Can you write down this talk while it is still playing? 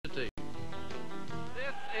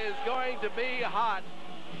to be hot,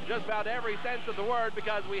 just about every sense of the word,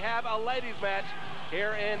 because we have a ladies match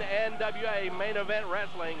here in NWA Main Event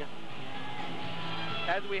Wrestling.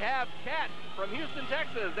 As we have Catt from Houston,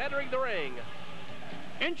 Texas, entering the ring.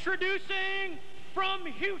 Introducing from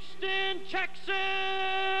Houston,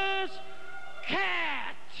 Texas,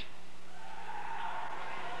 Catt.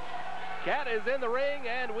 Catt is in the ring,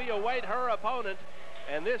 and we await her opponent.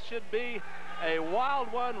 And this should be a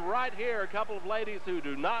wild one right here. A couple of ladies who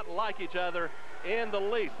do not like each other in the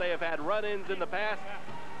least. They have had run-ins in the past.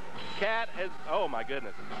 Catt has, oh my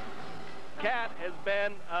goodness. Catt has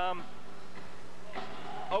been,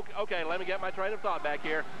 okay, let me get my train of thought back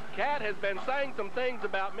here. Catt has been saying some things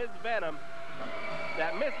about Miss Venom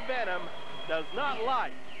that Miss Venom does not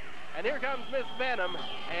like. And here comes Miss Venom,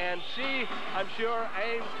 and she, I'm sure,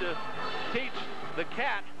 aims to teach the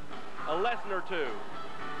Catt a lesson or two.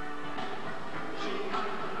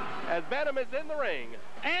 As Venom is in the ring.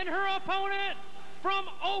 And her opponent from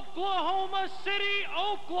Oklahoma City,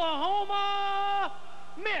 Oklahoma,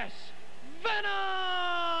 Miss Venom!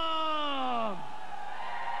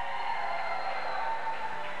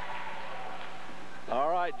 All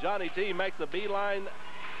right, Johnny T makes a beeline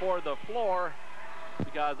for the floor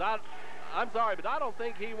because I'm sorry, but I don't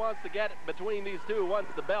think he wants to get between these two once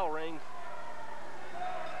the bell rings.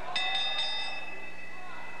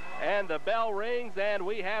 And the bell rings, and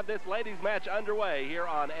we have this ladies match underway here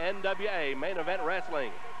on NWA Main Event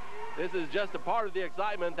Wrestling. This is just a part of the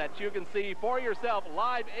excitement that you can see for yourself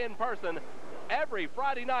live in person every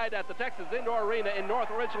Friday night at the Texas Indoor Arena in North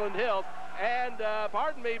Richland Hills. And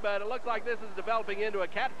pardon me, but it looks like this is developing into a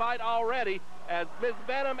cat fight already as Miss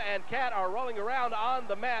Venom and Catt are rolling around on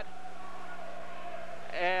the mat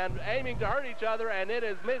and aiming to hurt each other. And it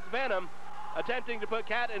is Miss Venom attempting to put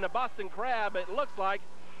Catt in a Boston Crab, it looks like.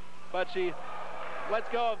 But she lets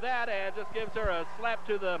go of that and just gives her a slap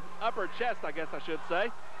to the upper chest, I guess I should say.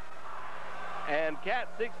 And Catt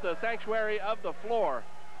seeks the sanctuary of the floor.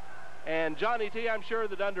 And Johnny T, I'm sure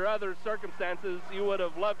that under other circumstances, you would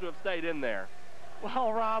have loved to have stayed in there.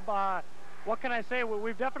 Well, Rob, what can I say?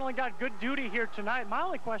 We've definitely got good duty here tonight. My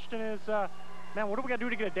only question is, man, what do we got to do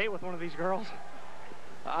to get a date with one of these girls?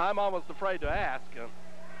 I'm almost afraid to ask.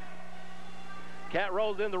 Catt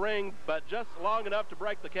rolls in the ring, but just long enough to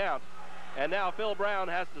break the count. And now Phil Brown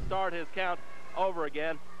has to start his count over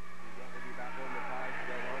again.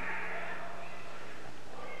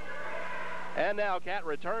 And now Catt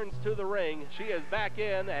returns to the ring. She is back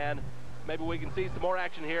in, and maybe we can see some more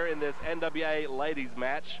action here in this NWA ladies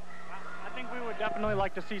match. I think we would definitely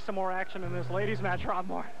like to see some more action in this ladies match, Rob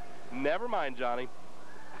Moore. Never mind, Johnny.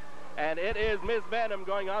 And it is Miss Venom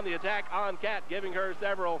going on the attack on Catt, giving her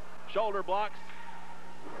several shoulder blocks.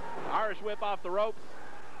 Irish whip off the ropes.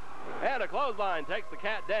 And a clothesline takes the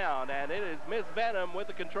Catt down, and it is Miss Venom with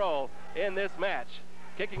the control in this match.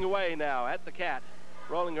 Kicking away now at the Catt,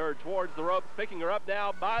 rolling her towards the ropes, picking her up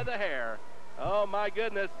now by the hair. Oh my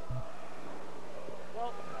goodness.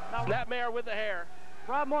 Well, Snapmare with the hair.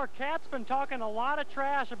 Rob Moore, Catt's been talking a lot of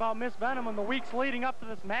trash about Miss Venom in the weeks leading up to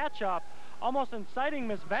this matchup, almost inciting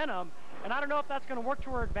Miss Venom. And I don't know if that's going to work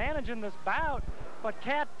to her advantage in this bout, but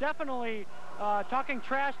Catt definitely talking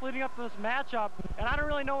trash leading up to this matchup, and I don't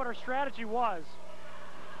really know what her strategy was.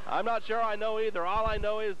 I'm not sure I know either. All I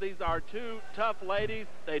know is these are two tough ladies.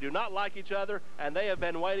 They do not like each other, and they have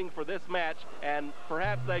been waiting for this match, and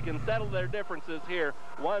perhaps they can settle their differences here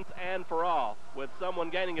once and for all with someone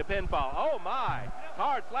gaining a pinfall. Oh my,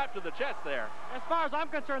 hard slap to the chest there. As far as I'm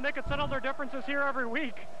concerned, they could settle their differences here every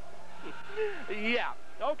week. Yeah,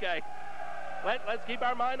 okay. Let's keep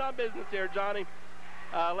our mind on business here, Johnny.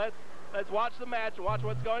 Let's watch the match and watch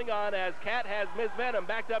what's going on as Catt has Miss Venom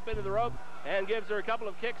backed up into the ropes and gives her a couple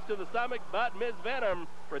of kicks to the stomach, but Miss Venom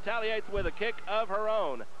retaliates with a kick of her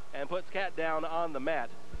own and puts Catt down on the mat.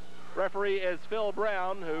 Referee is Phil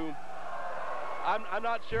Brown, who I'm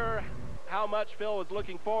not sure how much Phil was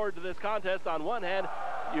looking forward to this contest. On one hand,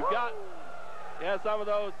 you've got some of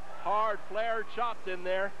those hard flare chops in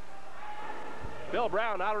there. Phil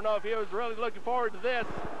Brown, I don't know if he was really looking forward to this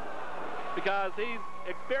because he's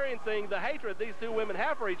experiencing the hatred these two women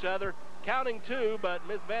have for each other. Counting two, but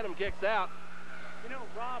Miss Venom kicks out. You know,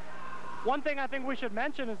 Rob, one thing I think we should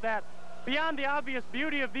mention is that beyond the obvious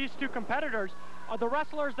beauty of these two competitors, the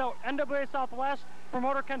wrestlers that NWA Southwest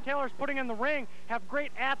promoter Ken Taylor is putting in the ring have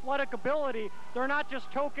great athletic ability. They're not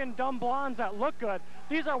just token dumb blondes that look good.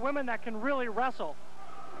 These are women that can really wrestle.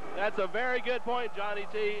 That's a very good point, Johnny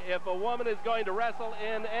T. If a woman is going to wrestle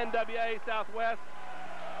in NWA Southwest,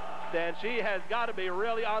 then she has got to be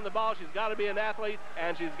really on the ball. She's got to be an athlete,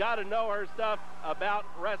 and she's got to know her stuff about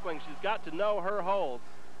wrestling. She's got to know her holds.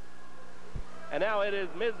 And And now it is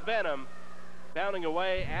Ms. Venom pounding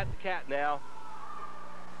away at the Catt now.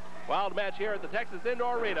 Wild match here at the Texas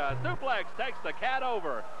Indoor Arena. Suplex takes the Catt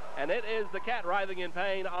over, and it is the Catt writhing in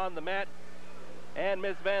pain on the mat. And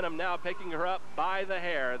Miss Venom now picking her up by the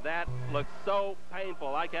hair. That looks so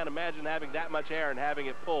painful. I can't imagine having that much hair and having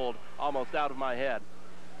it pulled almost out of my head.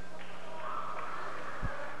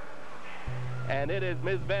 And it is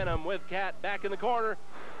Miss Venom with Catt back in the corner.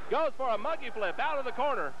 Goes for a monkey flip out of the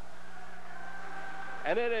corner.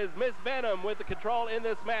 And it is Miss Venom with the control in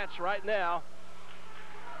this match right now.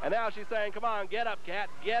 And now she's saying, come on, get up, Catt,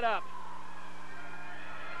 get up.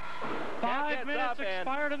 5 minutes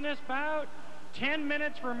expired in this bout. 10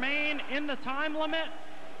 minutes remain in the time limit.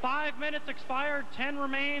 5 minutes expired, 10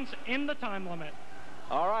 remains in the time limit.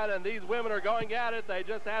 All right, and these women are going at it. They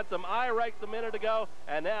just had some eye rakes a minute ago,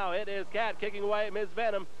 and now it is Catt kicking away at Ms.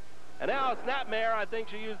 Venom. And now Snapmare, I think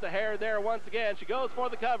she used the hair there once again. She goes for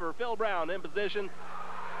the cover. Phil Brown in position.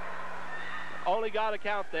 Only got a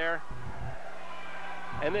count there.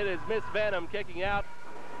 And it is Miss Venom kicking out.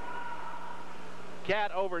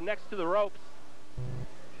 Catt over next to the ropes.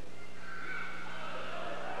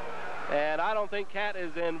 And I don't think Catt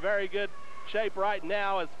is in very good shape right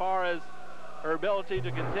now as far as her ability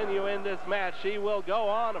to continue in this match. She will go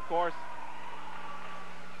on, of course.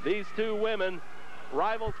 These two women,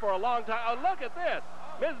 rivals for a long time. Oh, look at this.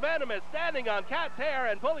 Ms. Venom is standing on Catt's hair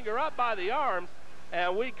and pulling her up by the arms.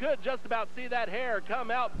 And we could just about see that hair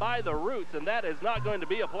come out by the roots, and that is not going to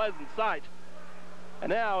be a pleasant sight. And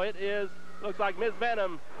now it is, looks like Ms.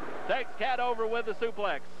 Venom takes Catt over with a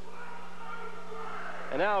suplex.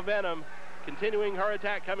 And now Venom continuing her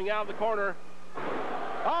attack, coming out of the corner.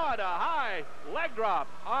 Oh, and a high leg drop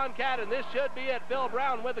on Catt, and this should be it. Phil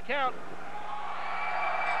Brown with the count.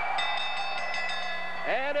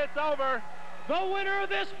 And it's over. The winner of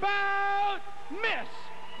this bout, Miss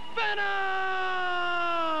Venom!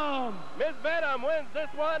 Miss Venom wins this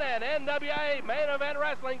one, and NWA Main Event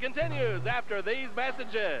Wrestling continues after these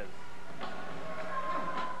messages.